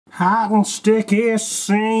hot and sticky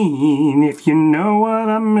scene, if you know what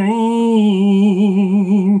I mean.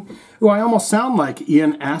 Oh, I almost sound like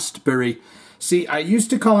Ian Astbury. See, I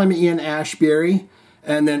used to call him Ian Astbury,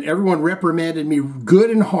 and then everyone reprimanded me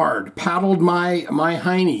good and hard, paddled my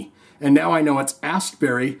hiney, and now I know it's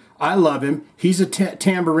Astbury. I love him. He's a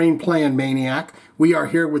tambourine playing maniac. We are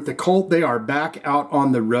here with the Cult. They are back out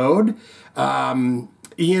on the road.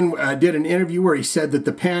 Ian did an interview where he said that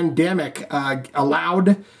the pandemic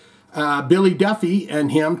allowed Billy Duffy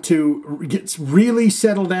and him to get really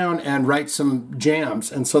settle down and write some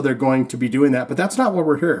jams, and so they're going to be doing that. But that's not why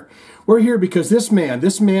we're here. We're here because this man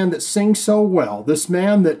that sings so well, this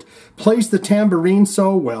man that plays the tambourine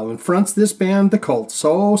so well and fronts this band, the Cult,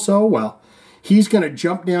 so well, he's going to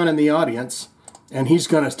jump down in the audience and he's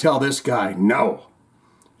going to tell this guy, no,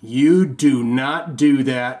 you do not do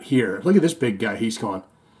that here. Look at this big guy he's going.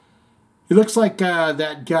 He looks like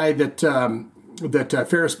that guy that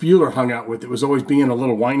Ferris Bueller hung out with that was always being a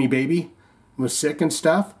little whiny baby, was sick and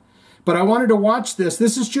stuff. But I wanted to watch this.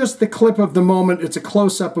 This is just the clip of the moment. It's a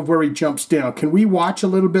close-up of where he jumps down. Can we watch a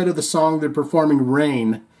little bit of the song they're performing,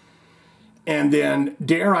 Rain? And then,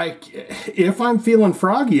 if I'm feeling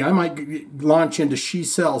froggy, I might launch into She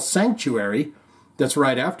Sells Sanctuary. That's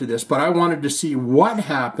right after this. But I wanted to see what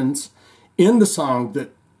happens in the song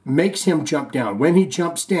that makes him jump down. When he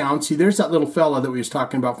jumps down, see, there's that little fella that we was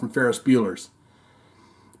talking about from Ferris Bueller's.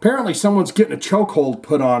 Apparently someone's getting a chokehold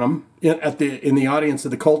put on him in the audience of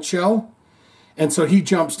the Cult show. And so he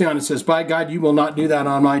jumps down and says, by God, you will not do that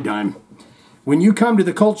on my dime. When you come to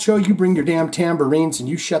the Cult show, you bring your damn tambourines and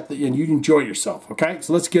you you enjoy yourself, okay?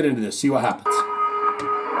 So let's get into this, see what happens.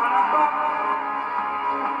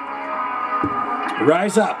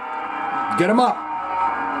 Rise up. Get him up.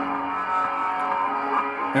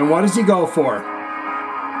 And what does he go for?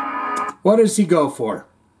 What does he go for?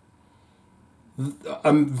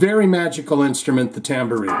 A very magical instrument, the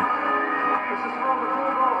tambourine.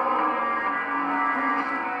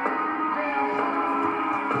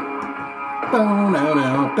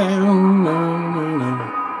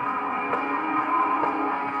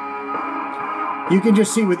 You can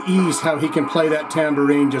just see with ease how he can play that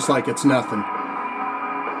tambourine just like it's nothing.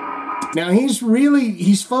 Now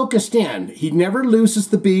he's focused in. He never loses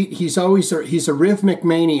the beat. He's a rhythmic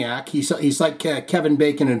maniac. He's like Kevin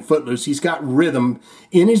Bacon in Footloose. He's got rhythm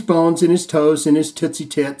in his bones, in his toes, in his tootsie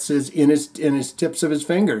tits, in his tips of his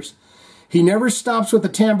fingers. He never stops with the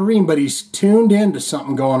tambourine, but he's tuned into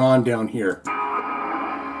something going on down here.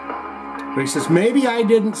 But he says, maybe I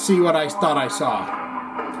didn't see what I thought I saw.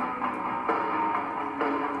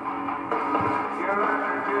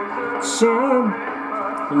 So,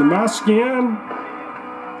 under my skin.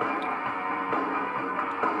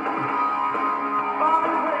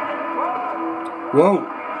 Whoa.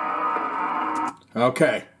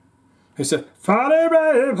 Okay. He said, "Funny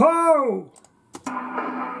babe, ho!"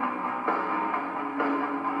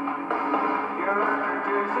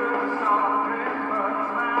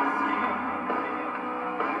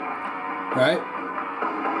 Right?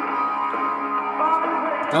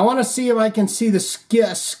 I want to see if I can see the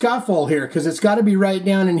scuffle here, because it's got to be right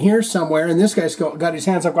down in here somewhere. And this guy's got his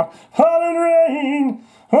hands up going, "Hot rain,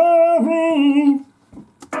 hot rain."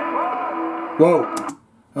 Whoa.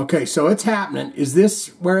 Okay, so it's happening. Is this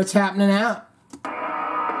where it's happening at?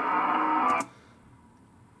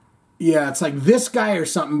 Yeah, it's like this guy or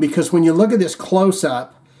something, because when you look at this close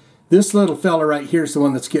up, this little fella right here is the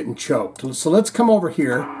one that's getting choked. So let's come over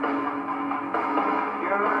here.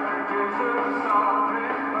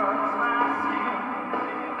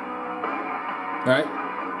 All right.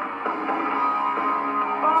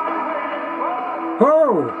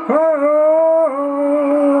 Oh, oh.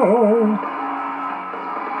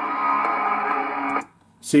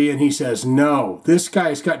 See, and he says, no. This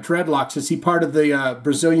guy's got dreadlocks. Is he part of the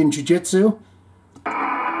Brazilian Jiu-Jitsu?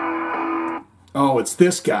 Oh, it's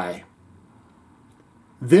this guy.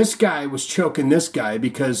 This guy was choking this guy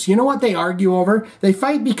because, you know what they argue over? They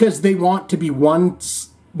fight because they want to be one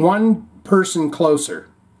person closer.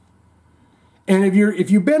 And if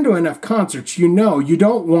you've been to enough concerts, you know you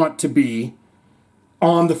don't want to be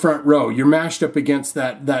on the front row. You're mashed up against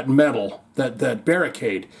that metal, that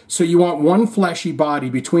barricade. So you want one fleshy body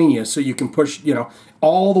between you so you can push,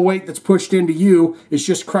 all the weight that's pushed into you is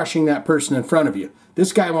just crushing that person in front of you.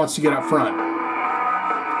 This guy wants to get up front.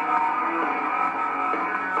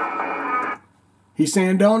 He's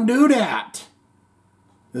saying, don't do that.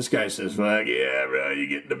 This guy says, fuck yeah, bro, you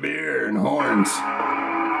get the beer and horns.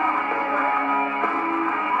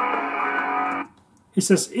 He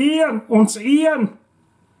says, Ian,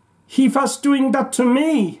 he was doing that to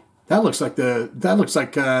me. That looks like Doug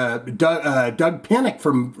Pinnick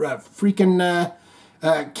from freaking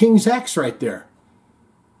King's X right there.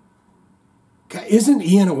 God, isn't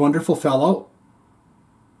Ian a wonderful fellow?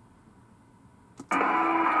 Can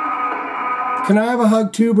I have a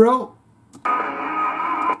hug too, bro?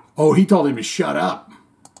 Oh, he told him to shut up.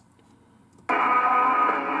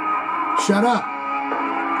 Shut up.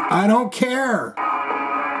 I don't care.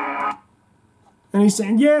 And he's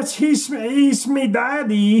saying, yes, he's my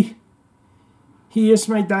daddy. He is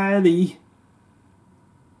my daddy.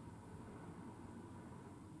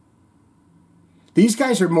 These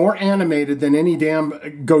guys are more animated than any damn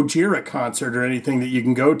Gojira concert or anything that you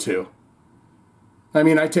can go to. I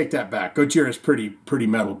mean, I take that back. Gojira's pretty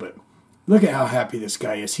metal, but look at how happy this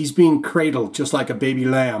guy is. He's being cradled just like a baby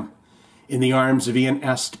lamb in the arms of Ian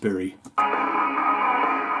Astbury.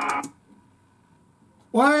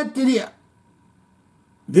 What did he...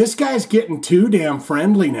 This guy's getting too damn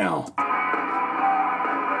friendly now.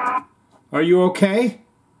 Are you okay?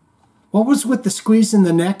 What was with the squeeze in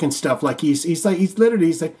the neck and stuff? Like he's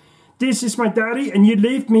literally like, this is my daddy and you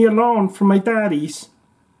leave me alone from my daddies.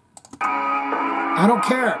 I don't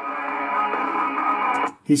care.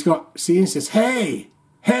 He's going, see, he says, hey,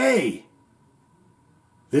 hey.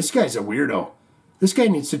 This guy's a weirdo. This guy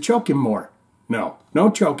needs to choke him more. No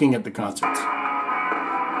choking at the concerts.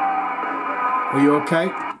 Are you okay?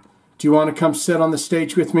 Do you want to come sit on the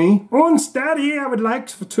stage with me? Oh, Daddy, I would like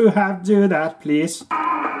to do that, please.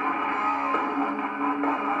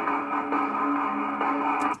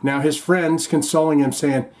 Now his friend's consoling him,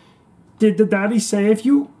 saying, did the daddy save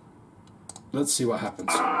you? Let's see what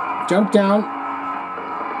happens. Jump down.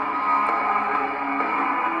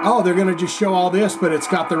 Oh, they're going to just show all this, but it's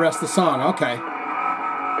got the rest of the song. Okay.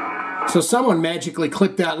 So someone magically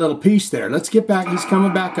clicked that little piece there. Let's get back. He's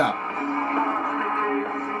coming back up.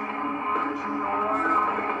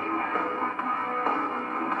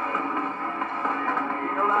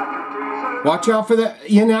 Watch out for the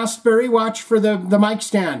Ian Astbury. Watch for the mic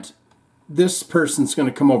stand. This person's going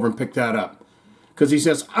to come over and pick that up. Because he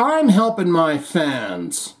says, I'm helping my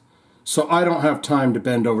fans. So I don't have time to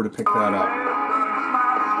bend over to pick that up.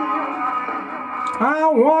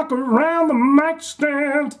 I'll walk around the mic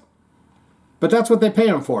stand. But that's what they pay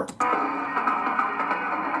him for.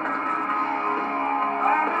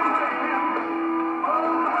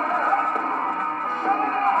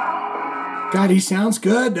 God, he sounds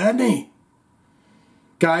good, doesn't he?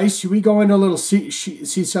 Guys, should we go into a little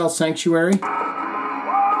Seashell Sanctuary?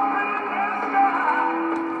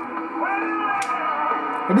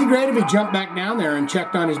 It'd be great if he jumped back down there and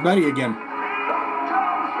checked on his buddy again.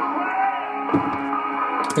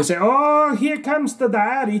 They say, oh, here comes the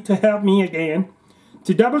daddy to help me again.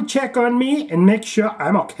 To double check on me and make sure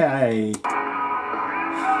I'm okay.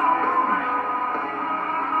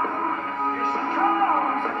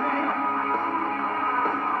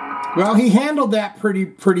 Well, he handled that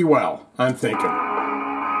pretty well, I'm thinking.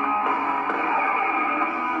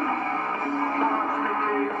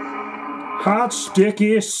 Hot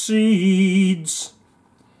sticky seeds.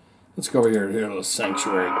 Let's go over here to a little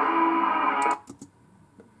sanctuary.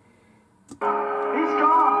 He's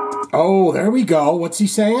gone. Oh, there we go. What's he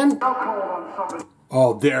saying?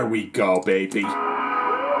 Oh, there we go, baby.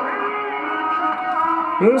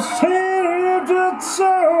 The city of the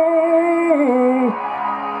soul.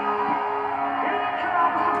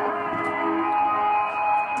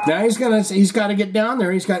 Now he's got to get down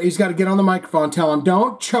there. He's got to get on the microphone. Tell him,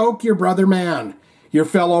 don't choke your brother man, your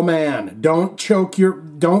fellow man. Don't choke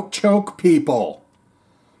people,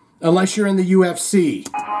 unless you're in the UFC.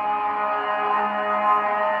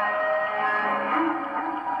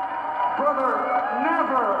 Brother,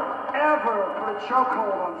 never ever put a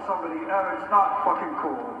chokehold on somebody, and it's not fucking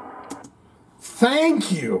cool.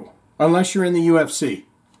 Thank you. Unless you're in the UFC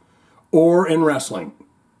or in wrestling.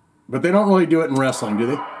 But they don't really do it in wrestling, do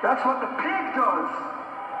they? That's what the pig does.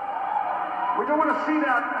 We don't want to see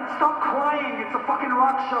that. And stop crying. It's a fucking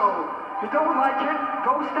rock show. You don't like it?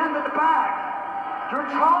 Go stand at the back. You're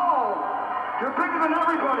tall. You're bigger than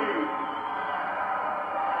everybody.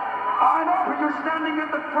 I know, but you're standing at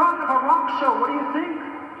the front of a rock show. What do you think?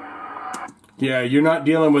 Yeah, you're not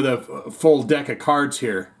dealing with a full deck of cards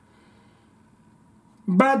here.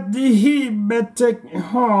 But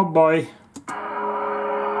oh boy.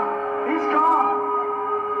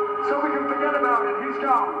 So we can forget about it. He's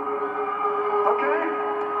gone. Okay?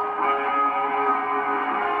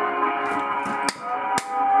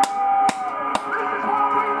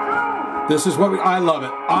 This is what we do. I love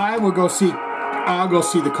it. I'll go see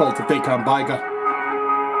the Cult if they come by.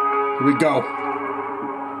 Here we go.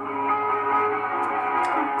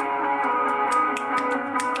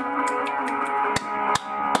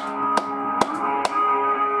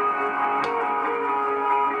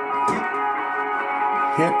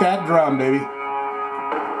 Hit that drum, baby.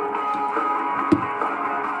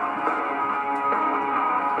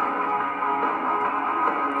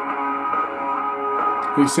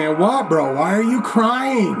 He's saying, what, bro? Why are you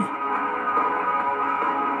crying?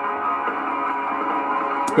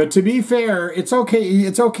 But to be fair, it's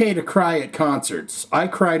okay to cry at concerts. I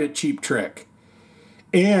cried at Cheap Trick.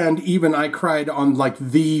 And even I cried on like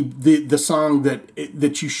the song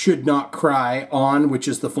that you should not cry on, which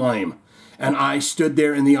is The Flame. And I stood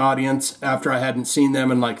there in the audience after I hadn't seen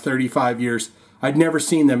them in like 35 years. I'd never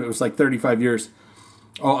seen them. It was like 35 years.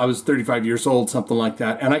 Oh, I was 35 years old, something like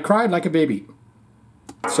that. And I cried like a baby.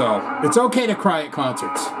 So, it's okay to cry at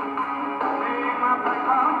concerts.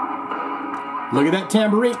 Look at that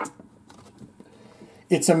tambourine.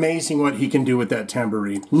 It's amazing what he can do with that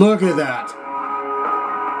tambourine. Look at that.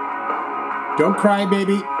 Don't cry,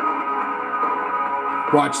 baby.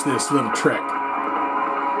 Watch this little trick.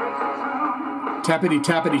 Tappity,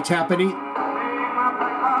 tappity, tappity.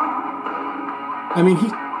 I mean, he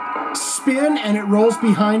spin and it rolls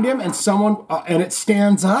behind him and and it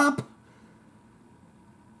stands up.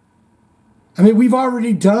 I mean, we've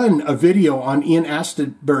already done a video on Ian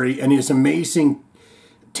Astbury and his amazing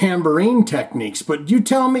tambourine techniques, but you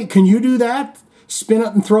tell me, can you do that? Spin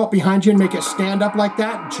it and throw it behind you and make it stand up like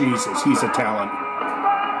that? Jesus, he's a talent.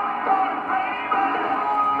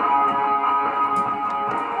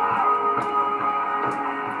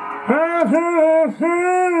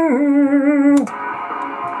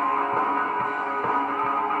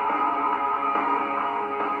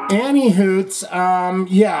 Anywhoots,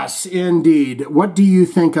 yes, indeed. What do you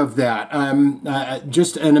think of that?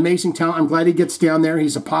 Just an amazing talent. I'm glad he gets down there.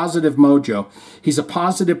 He's a positive mojo. He's a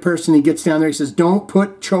positive person. He gets down there. He says, don't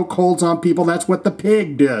put chokeholds on people. That's what the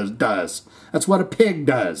pig does. That's what a pig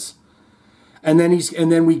does. And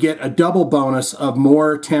then we get a double bonus of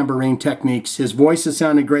more tambourine techniques. His voice has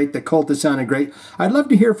sounded great. The Cult has sounded great. I'd love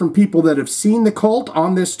to hear from people that have seen the Cult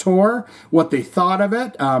on this tour, what they thought of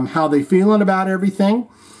it, how they feeling about everything.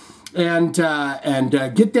 And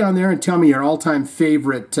get down there and tell me your all-time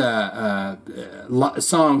favorite songs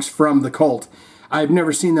from the Cult. I've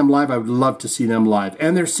never seen them live. I would love to see them live.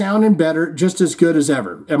 And they're sounding better, just as good as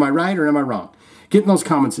ever. Am I right or am I wrong? Get in those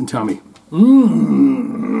comments and tell me.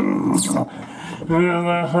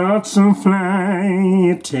 The hearts will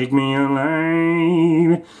fly, take me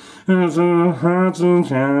alive. As the hearts will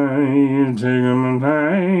fly, take me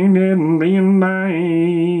alive, and be alive.